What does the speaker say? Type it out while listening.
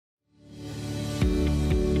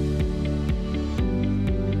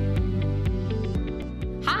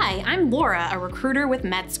Hi, I'm Laura, a recruiter with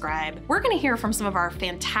Med-Scribe. We're going to hear from some of our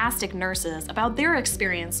fantastic nurses about their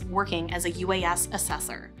experience working as a UAS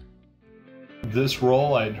assessor. This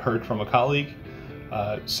role, I'd heard from a colleague,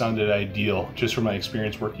 sounded ideal. Just from my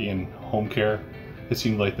experience working in home care, it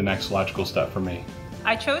seemed like the next logical step for me.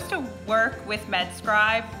 I chose to work with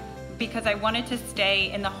Med-Scribe because I wanted to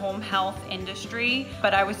stay in the home health industry,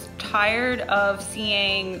 but I was tired of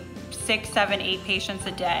seeing 6, 7, 8 patients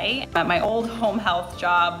a day. At my old home health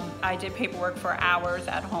job, I did paperwork for hours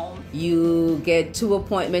at home. You get 2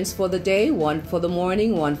 appointments for the day, 1 for the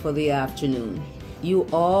morning, 1 for the afternoon. You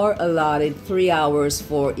are allotted 3 hours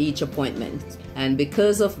for each appointment. And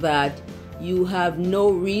because of that, you have no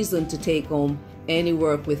reason to take home any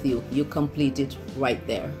work with you. You complete it right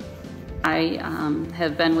there. I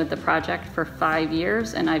have been with the project for 5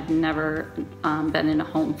 years, and I've never been in a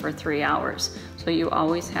home for 3 hours. So you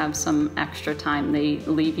always have some extra time. They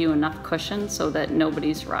leave you enough cushion so that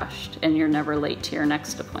nobody's rushed and you're never late to your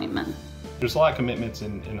next appointment. There's a lot of commitments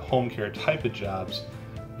in home care type of jobs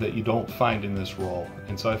that you don't find in this role.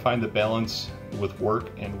 And so I find the balance with work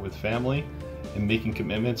and with family and making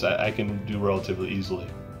commitments I can do relatively easily.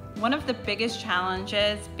 One of the biggest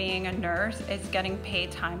challenges being a nurse is getting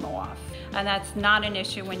paid time off. And that's not an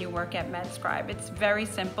issue when you work at Med-Scribe. It's very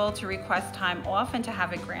simple to request time off and to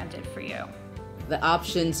have it granted for you. The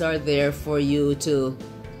options are there for you to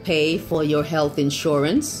pay for your health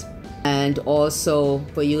insurance and also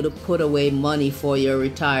for you to put away money for your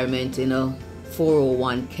retirement in a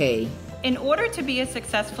 401k. In order to be a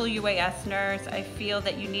successful UAS nurse, I feel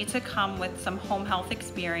that you need to come with some home health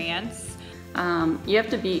experience. You have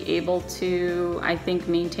to be able to, I think,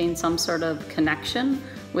 maintain some sort of connection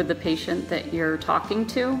with the patient that you're talking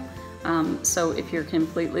to. So if you're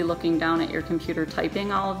completely looking down at your computer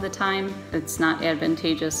typing all of the time, it's not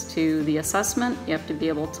advantageous to the assessment. You have to be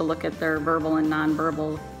able to look at their verbal and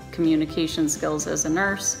nonverbal communication skills as a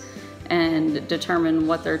nurse and determine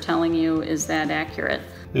what they're telling you, is that accurate.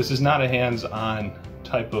 This is not a hands-on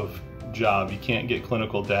type of job. You can't get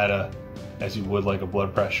clinical data as you would like a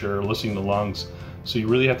blood pressure or listening to lungs. So you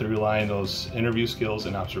really have to rely on those interview skills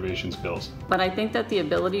and observation skills. But I think that the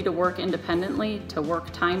ability to work independently, to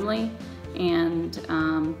work timely, and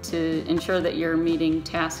to ensure that you're meeting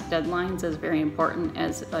task deadlines is very important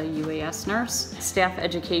as a UAS nurse. Staff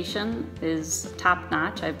education is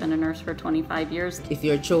top-notch. I've been a nurse for 25 years. If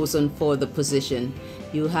you're chosen for the position,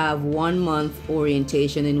 you have 1 month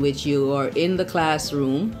orientation in which you are in the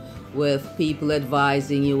classroom with people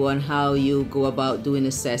advising you on how you go about doing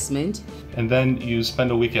assessment. And then you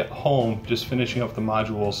spend a week at home just finishing up the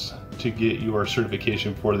modules to get your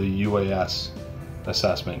certification for the UAS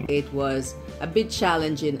assessment. It was a bit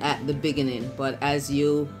challenging at the beginning, but as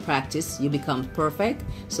you practice, you become perfect.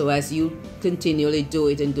 So as you continually do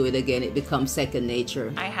it and do it again, it becomes second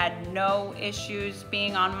nature. I had no issues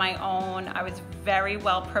being on my own. I was very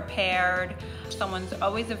well prepared. Someone's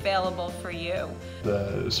always available for you.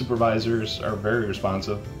 The supervisors are very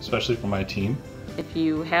responsive, especially for my team. If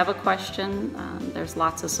you have a question, there's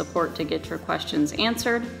lots of support to get your questions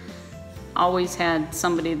answered. Always had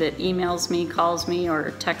somebody that emails me, calls me,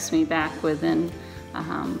 or texts me back within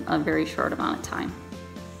a very short amount of time.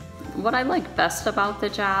 What I like best about the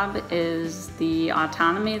job is the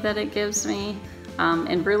autonomy that it gives me,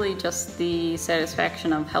 and really just the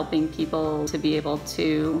satisfaction of helping people to be able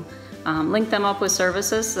to link them up with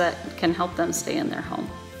services that can help them stay in their home.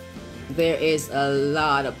 There is a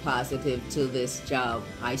lot of positive to this job.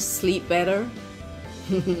 I sleep better.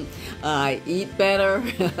 I eat better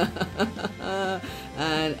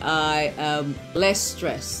and I am less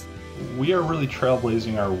stressed. We are really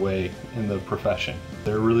trailblazing our way in the profession.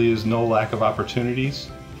 There really is no lack of opportunities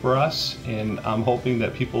for us, and I'm hoping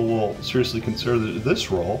that people will seriously consider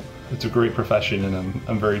this role. It's a great profession, and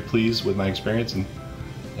I'm very pleased with my experience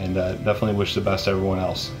and definitely wish the best to everyone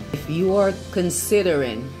else. If you are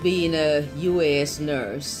considering being a UAS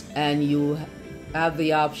nurse and you have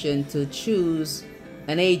the option to choose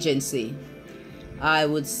an agency, I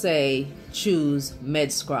would say choose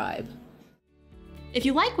Med-Scribe. If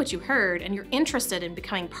you like what you heard and you're interested in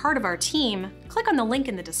becoming part of our team, click on the link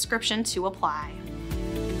in the description to apply.